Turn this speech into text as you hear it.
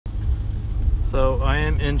So I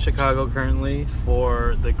am in Chicago currently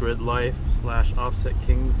for the Gridlife / Offset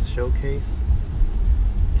Kings showcase,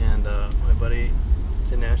 and my buddy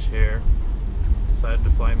Dinesh here decided to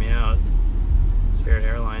fly me out, Spirit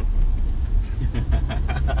Airlines,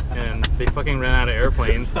 and they fucking ran out of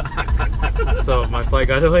airplanes, so my flight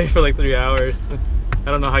got delayed for like 3 hours.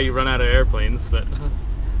 I don't know how you run out of airplanes, but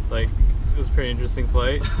like it was a pretty interesting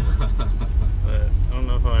flight. But I don't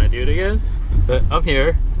know if I want to do it again, but I'm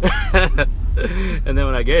here. And then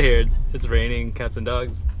when I get here, it's raining cats and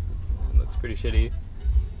dogs. It looks pretty shitty.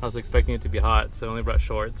 I was expecting it to be hot, so I only brought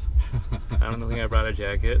shorts. I don't think I brought a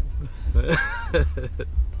jacket.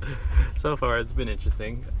 So far, it's been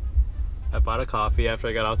interesting. I bought a coffee after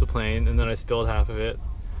I got off the plane, and then I spilled half of it.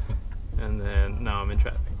 And then now I'm in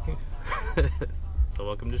traffic. So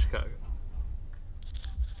welcome to Chicago.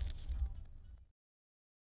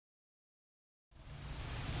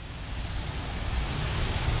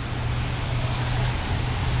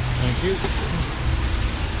 Thank you.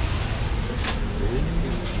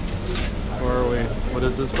 Where are we? What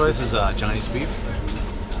is this place? This is Johnny's Beef.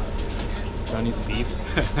 Johnny's Beef?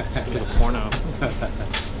 It's like a porno.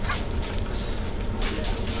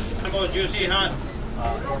 How about juicy, hot?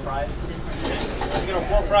 4 fries. You get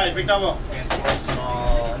 4 fries, big double. And 4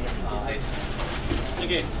 small ice.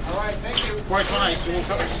 Okay. Alright, thank you. 4 small ice. You want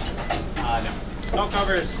covers? No. No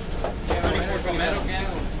covers.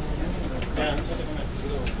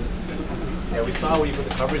 Yeah, we saw when you put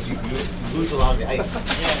the covers, you lose a lot of the ice.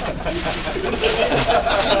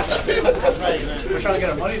 We're trying to get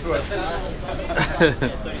our money's worth.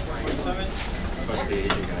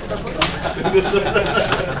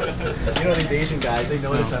 You know these Asian guys, they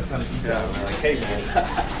notice that kind of details. Like, hey man.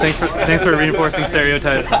 Thanks for reinforcing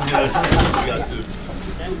stereotypes. We got 2.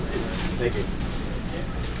 Thank you.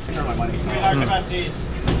 Turn my money.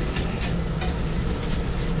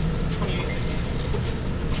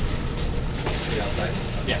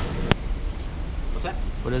 Yeah. What's that?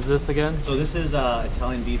 What is this again? So this is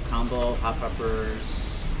Italian beef combo, hot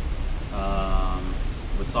peppers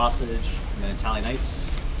with sausage, and then Italian ice,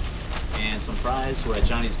 and some fries. We're at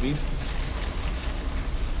Johnny's Beef,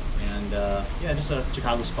 and yeah, just a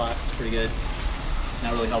Chicago spot. It's pretty good.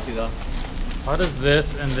 Not really healthy though. How does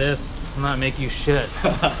this and this not make you shit?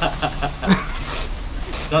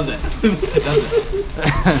 Doesn't. It doesn't.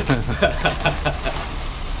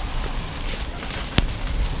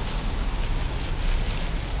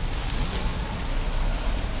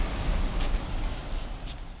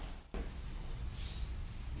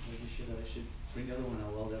 I should bring the other one.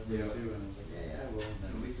 I'll weld that for you too. And I was like, yeah, I will.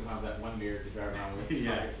 At least you'll have that one mirror to drive around with.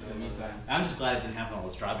 Yeah. In the meantime. I'm just glad it didn't happen while I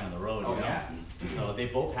was driving on the road. Oh, you know? yeah. So they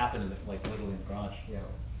both happened in the, like literally in the garage. Yeah.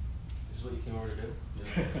 This is what you came over to do?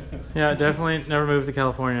 Yeah, definitely never move to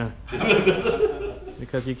California.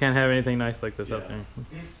 Because you can't have anything nice like this out there.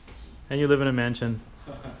 And you live in a mansion.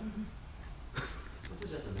 This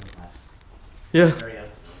is just a middle class Yeah. area.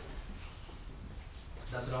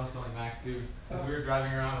 That's what I was telling Max, dude. Because we were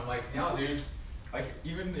driving around, I'm like, no, dude. Like,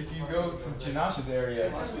 even if you go to Janash's area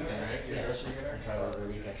this weekend, right? Yeah, I try every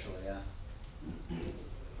week actually, yeah.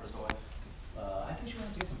 Where's the wife? I think she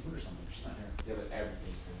went to get some food or something. She's not here. Yeah, but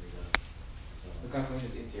everything's gonna be done. Look how clean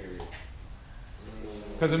his interior is.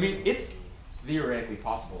 Because, I mean, it's theoretically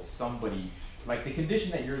possible somebody, like the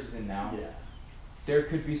condition that yours is in now, Yeah. there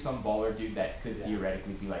could be some baller dude that could Yeah.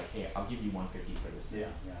 theoretically be like, hey, I'll give you 150 for this. Yeah,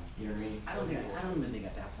 yeah. You know what I mean? I don't even think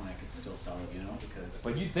at that point I could still sell it, you know, because.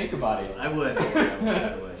 But you'd think about it. I would.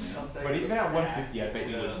 I would. But even at 150, I bet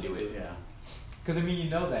you wouldn't do it. Yeah. Because I mean, you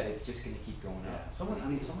know that it's just gonna keep going Yeah. up.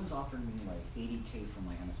 Someone's offering me like 80K from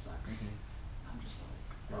like NSX. I'm just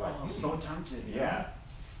You're like, like, I'm so tempted. you know? Yeah.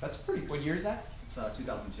 That's pretty. What year is that? It's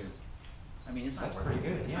 2002. I mean, it's not That's worth pretty it.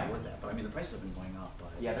 good, It's yeah. not worth that, but I mean, the prices have been going up. But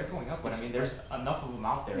Yeah, they're going up, but I It's- mean, there's enough of them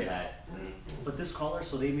out there Yeah. that. But this color,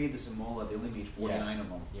 so they made this Imola. They only made 49 of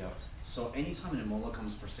them. Yeah. So anytime an Imola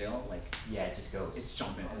comes for sale, like Yeah, it just goes. it's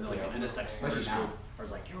jumping. And like Yeah. an NSX Especially first now. group, I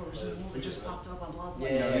was like, yo, there's an Imola just popped up on blah blah.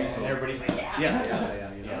 Yeah, you know what I mean? and So- everybody's like, yeah.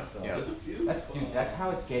 Yeah, you know. Yeah, So yeah. That's how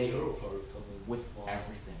it's getting with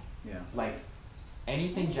everything. yeah. Like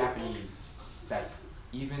anything Japanese that's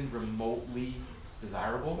even remotely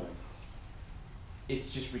desirable,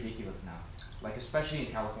 it's just ridiculous now. Like especially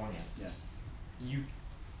in California, Yeah.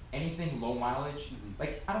 anything low mileage,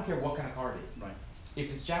 like I don't care what kind of car it is. Right. If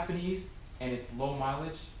it's Japanese and it's low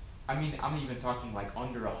mileage, I mean, I'm even talking like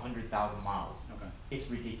under 100,000 miles. Okay. It's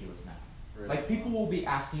ridiculous now. Really? Like people will be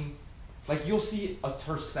asking, like you'll see a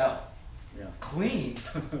Tercel, Yeah. clean,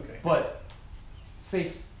 Okay. but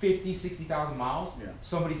say 50, 60,000 miles, Yeah.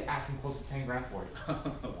 somebody's asking close to 10 grand for it.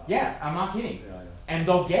 Wow. Yeah, I'm not kidding. Yeah, And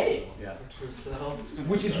they'll get it, yeah.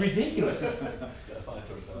 which is ridiculous.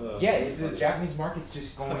 Yeah. Yeah, the Japanese market's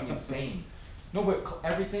just going insane. No, but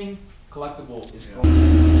everything collectible is Yeah.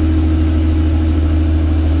 going.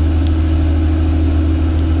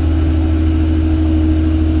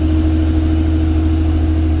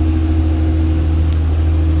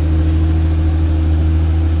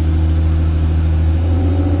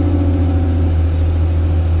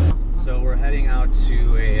 So we're heading out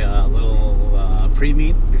to a little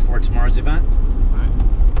pre-meet before tomorrow's event, Nice.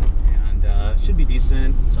 and it should be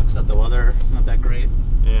decent. It sucks that the weather is not that great,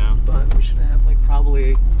 Yeah. but we should have like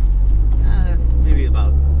probably maybe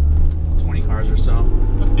about 20 cars or so.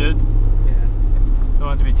 That's good. Yeah. Don't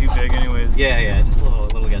want it to be too big, anyways. Yeah, just a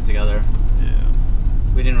little get together. Yeah.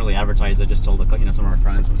 We didn't really advertise it, just told some of our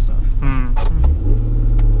friends and stuff. Hmm.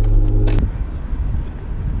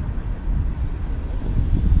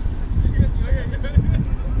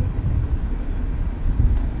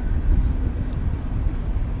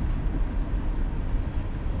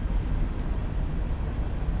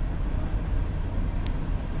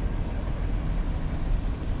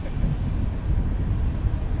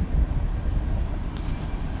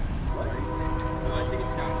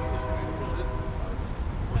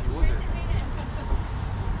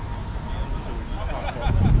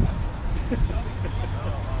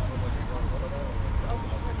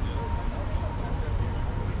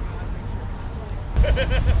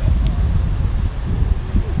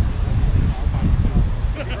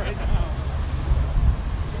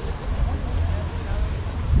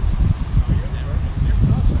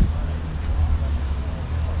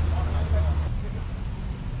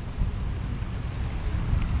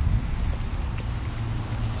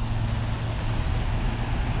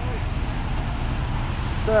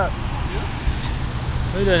 What's up?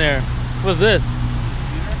 What are you doing here? What's this?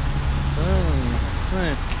 Oh,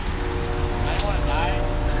 nice. I don't want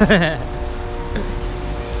to die.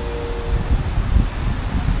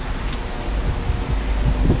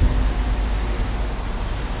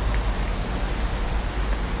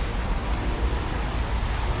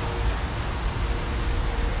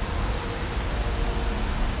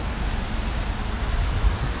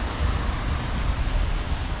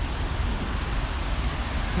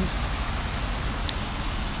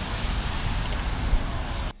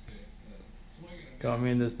 Got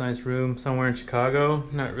me in this nice room somewhere in Chicago.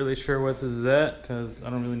 Not really sure what this is at because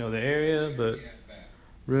I don't really know the area, but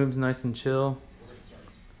room's nice and chill.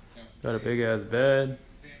 Got a big ass bed.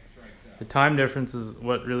 The time difference is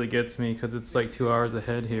what really gets me because it's like 2 hours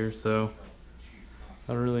ahead here, so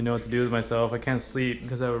I don't really know what to do with myself. I can't sleep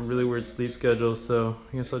because I have a really weird sleep schedule, so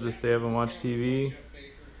I guess I'll just stay up and watch TV.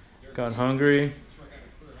 Got hungry.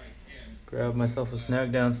 Grabbed myself a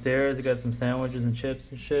snack downstairs. I got some sandwiches and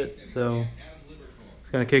chips and shit, so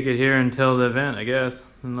just gonna kick it here until the event, I guess.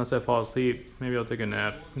 Unless I fall asleep. Maybe I'll take a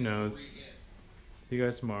nap. Who knows? See you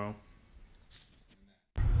guys tomorrow.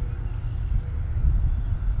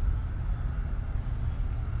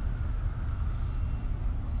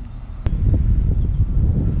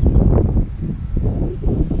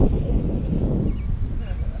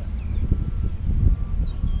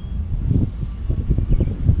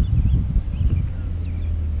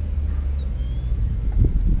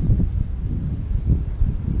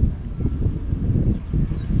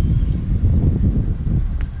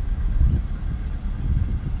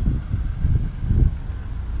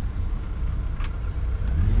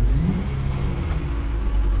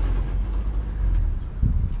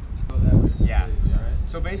 Yeah.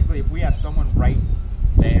 So basically, if we have someone right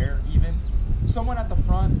there, even someone at the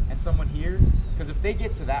front and someone here, because if they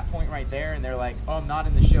get to that point right there and they're like, "Oh, I'm not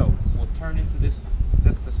in the show," we'll turn into the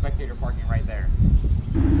spectator parking right there.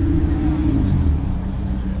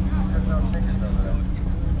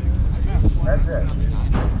 That's it.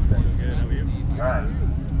 Good, how are you? All right.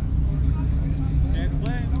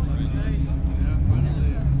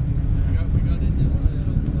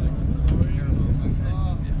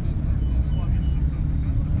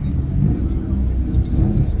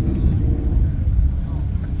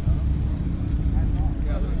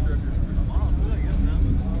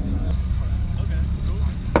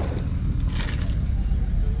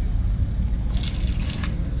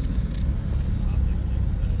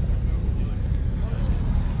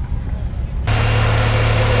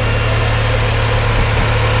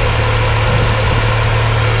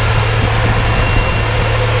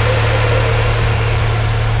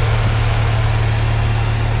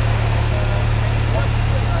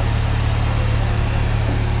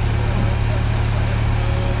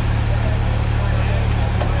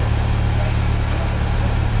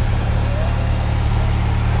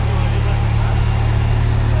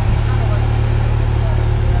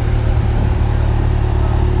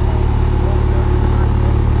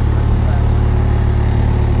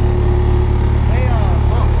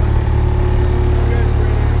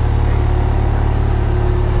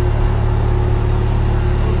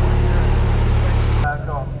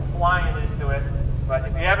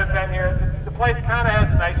 you haven't been here, the place kind of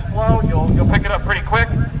has a nice flow. You'll pick it up pretty quick.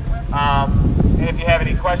 And if you have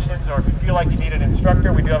any questions or if you feel like you need an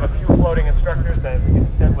instructor, we do have a few floating instructors that we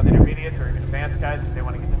can send with intermediates or even advanced guys if they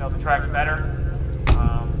want to get to know the track better.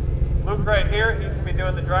 Luke right here, he's going to be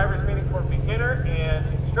doing the driver's meeting for beginner and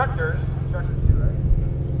instructors too,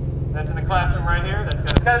 right? That's in the classroom right here.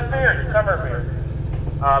 That's got his beard, summer beard.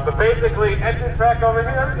 But basically, exit track over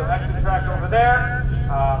here, you'll exit track over there.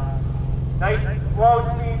 Nice slow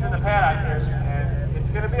speeds in the paddock here, and it's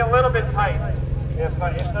going to be a little bit tight. If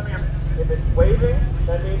it's waving,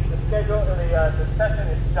 that means the schedule or the session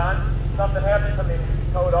is done. Something happens, something needs to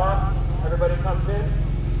be towed off. Everybody comes in.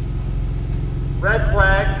 Red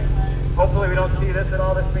flag. Hopefully we don't see this at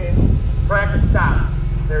all. This means track is stopped.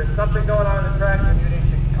 There's something going on in the track and you need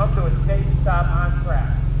to come to a safe stop on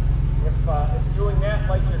track. If doing that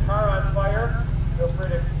lights your car on fire, feel free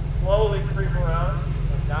to slowly creep around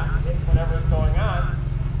and not hit whatever's going on.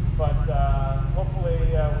 But hopefully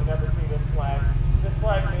we never see this flag. This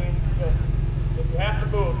flag means just if you have to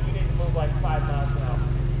move, you need to move like 5 miles an hour.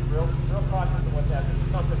 Real cautious of what's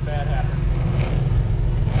happening. Something bad happens.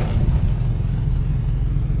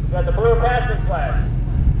 You got the blue passing flag.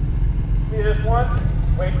 See this one?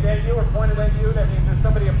 Waved at you or pointed at you. That means there's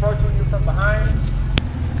somebody approaching you from behind.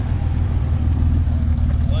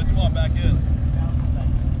 Well, come on, back in.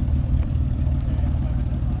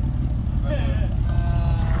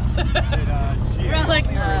 We're like,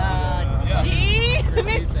 gee,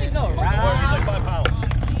 maybe we should go around. Like 5 pounds.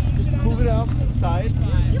 Just move it off to the side.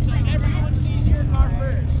 Everyone sees your car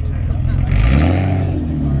first.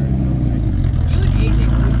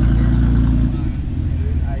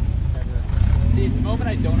 See, at the moment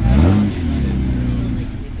I don't have it.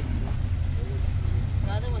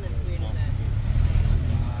 The other one that's weird is that.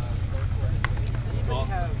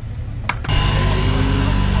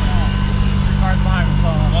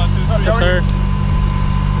 Yes, sir.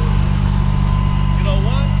 You know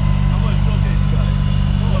what? I'm going to showcase you guys.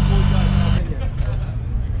 What boy guys have in here?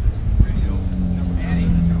 Radio.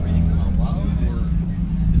 Is it reading them out loud? Or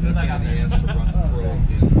is it like on the ants to run a pro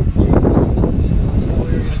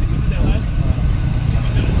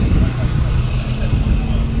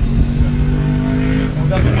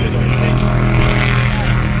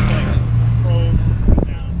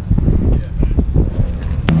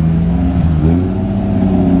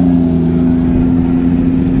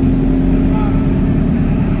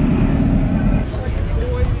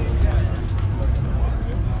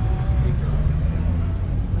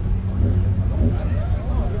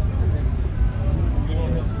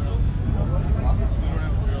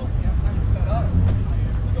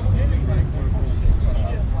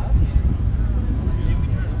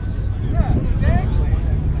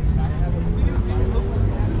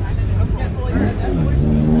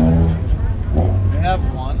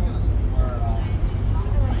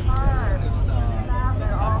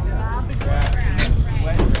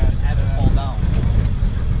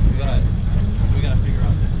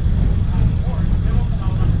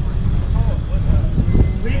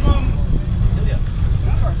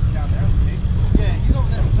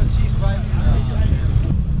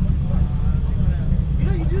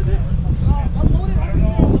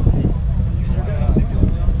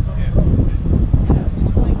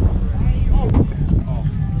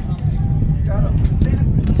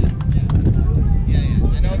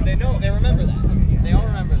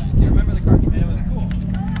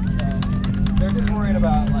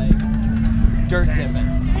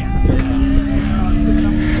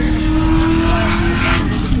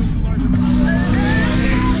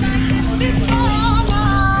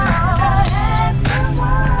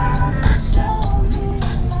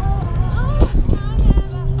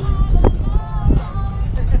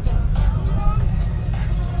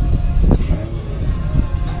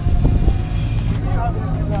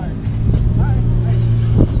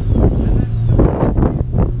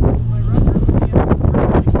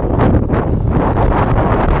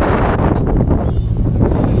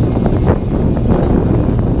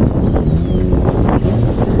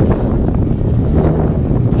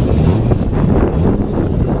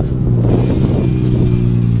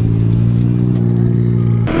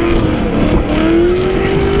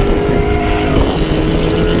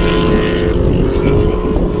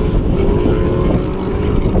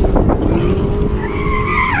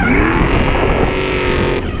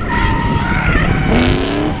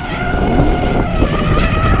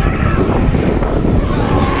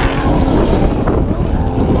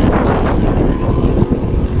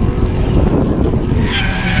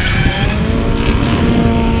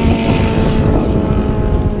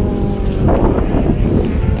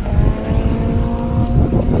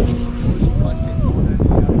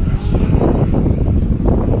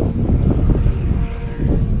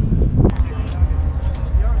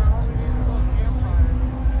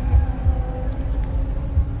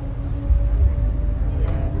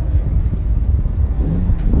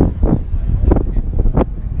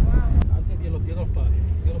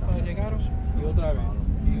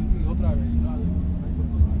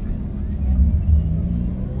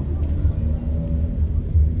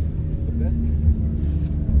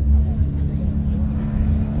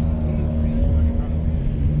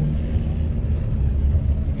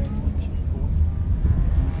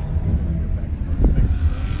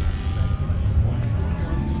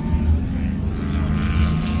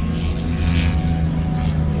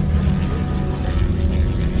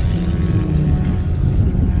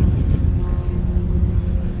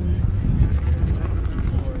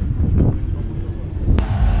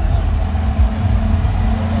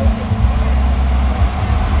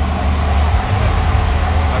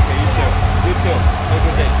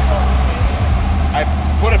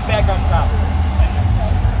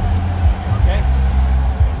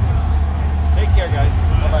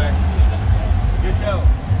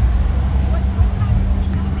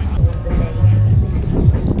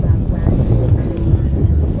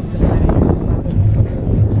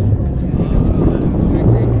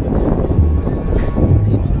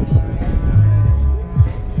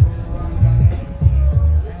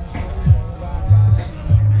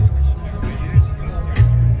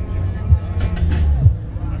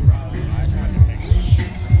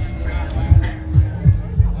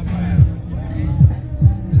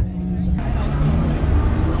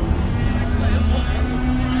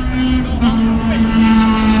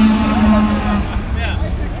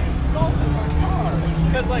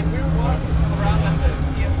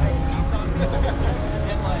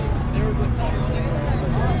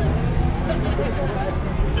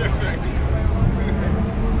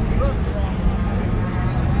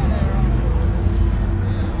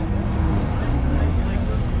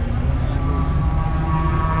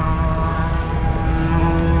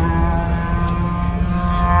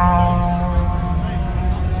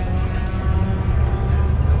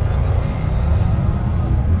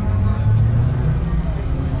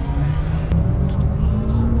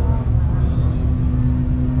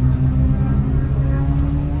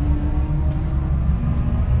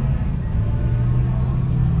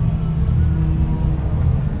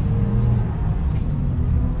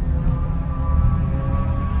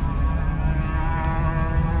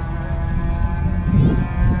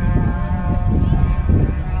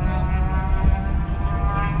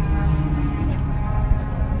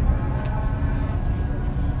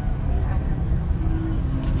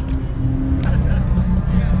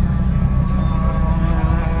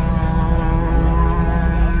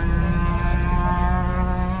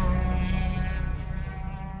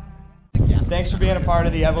thanks for being a part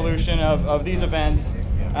of the evolution of these events.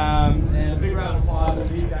 And a big round of applause to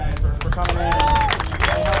these guys for coming in and helping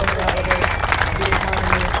me out with it, and being part of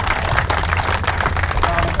it.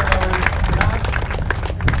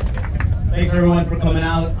 Thanks everyone for coming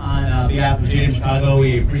out on behalf of JDMchicago.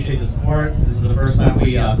 We appreciate the support. This is the first time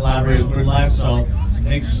we collaborated with Gridlife, so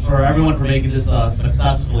thanks for everyone for making this a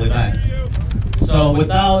successful event. So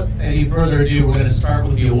without any further ado, we're going to start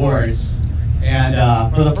with the awards. And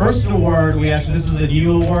for the first award, this is a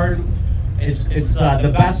new award. It's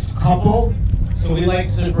the best couple. So we'd like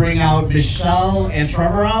to bring out Michelle and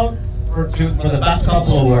Trevor out for the best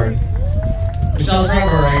couple award. Michelle and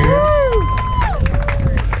Trevor right here.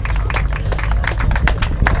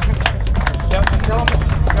 Tell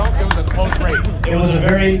them it was a close race. It was a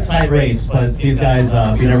very tight race, but these guys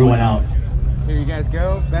beat everyone out. Here you guys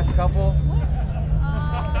go, best couple.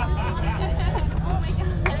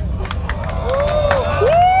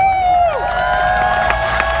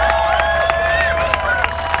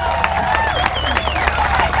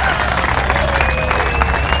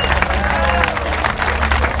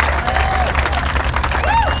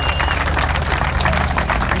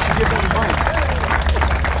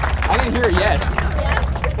 I didn't hear it yet.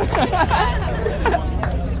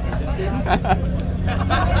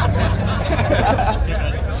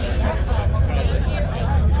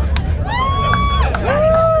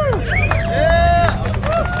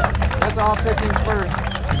 Let's all set things first.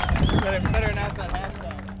 Better announce that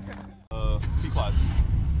hashtag. P-Class.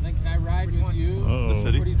 Then can I ride with you? The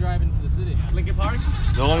city? What are you driving to the city? Lincoln Park?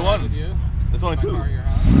 The only one. With you? There's only My two. car or your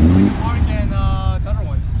house? Lincoln Park and Thunder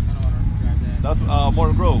One. I don't want to drive that. That's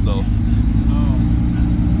Morton Grove, though.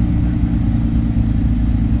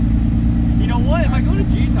 You know what? If I go to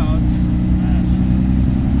G's house.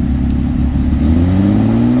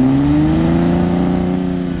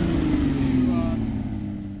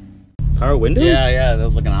 Power windows? Yeah, that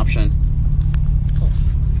was like an option.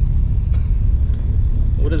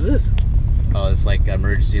 What is this? Oh, it's like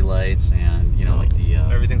emergency lights and like the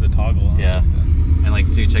Everything's a toggle. Huh? yeah, and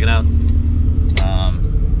like dude, check it out.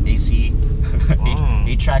 AC,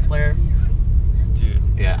 8-track player. Dude.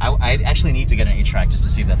 Yeah, I actually need to get an 8-track just to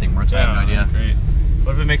see if that thing works. I have no idea. Great.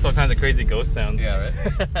 What if it makes all kinds of crazy ghost sounds? Yeah, right.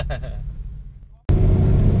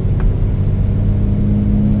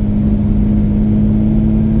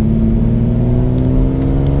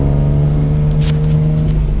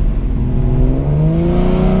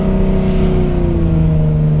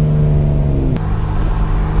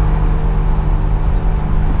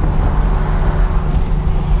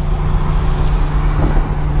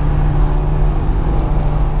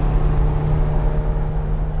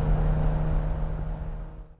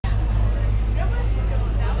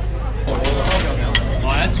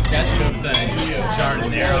 That's dope that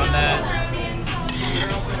Jardinier on that.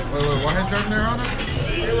 Wait, what has Jardinier on it?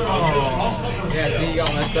 Oh. Yeah, see, you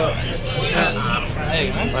got messed up. Hey,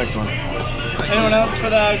 nice. Thanks, man. Anyone else for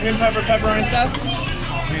the green pepper pepperoni sauce?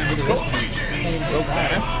 Cool.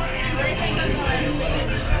 God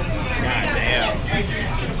damn.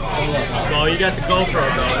 Well, you got the GoPro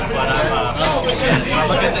going, but I'm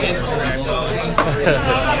look at the Instagram.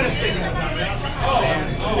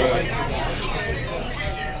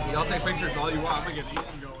 Y'all take pictures all you want. I'm gonna get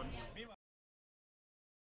eating going.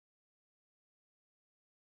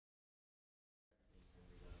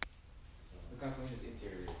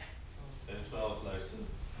 It smells nice and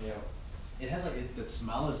It has like the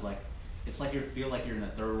smell is like it's like you feel like you're in a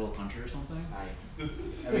third world country or something. Nice.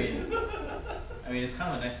 I mean, it's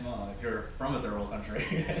kind of a nice smell if you're from a third world country.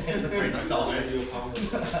 It's pretty nostalgic.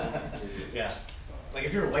 Yeah. Like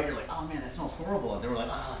if you're white, you're like, oh man, that smells horrible. And they were like,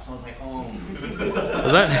 oh, it smells like home.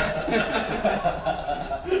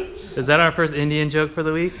 Is that our first Indian joke for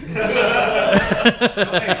the week? Hey,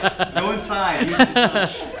 go inside.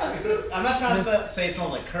 I'm not trying to say it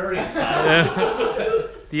smells like curry inside.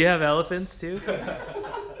 Do you have elephants too?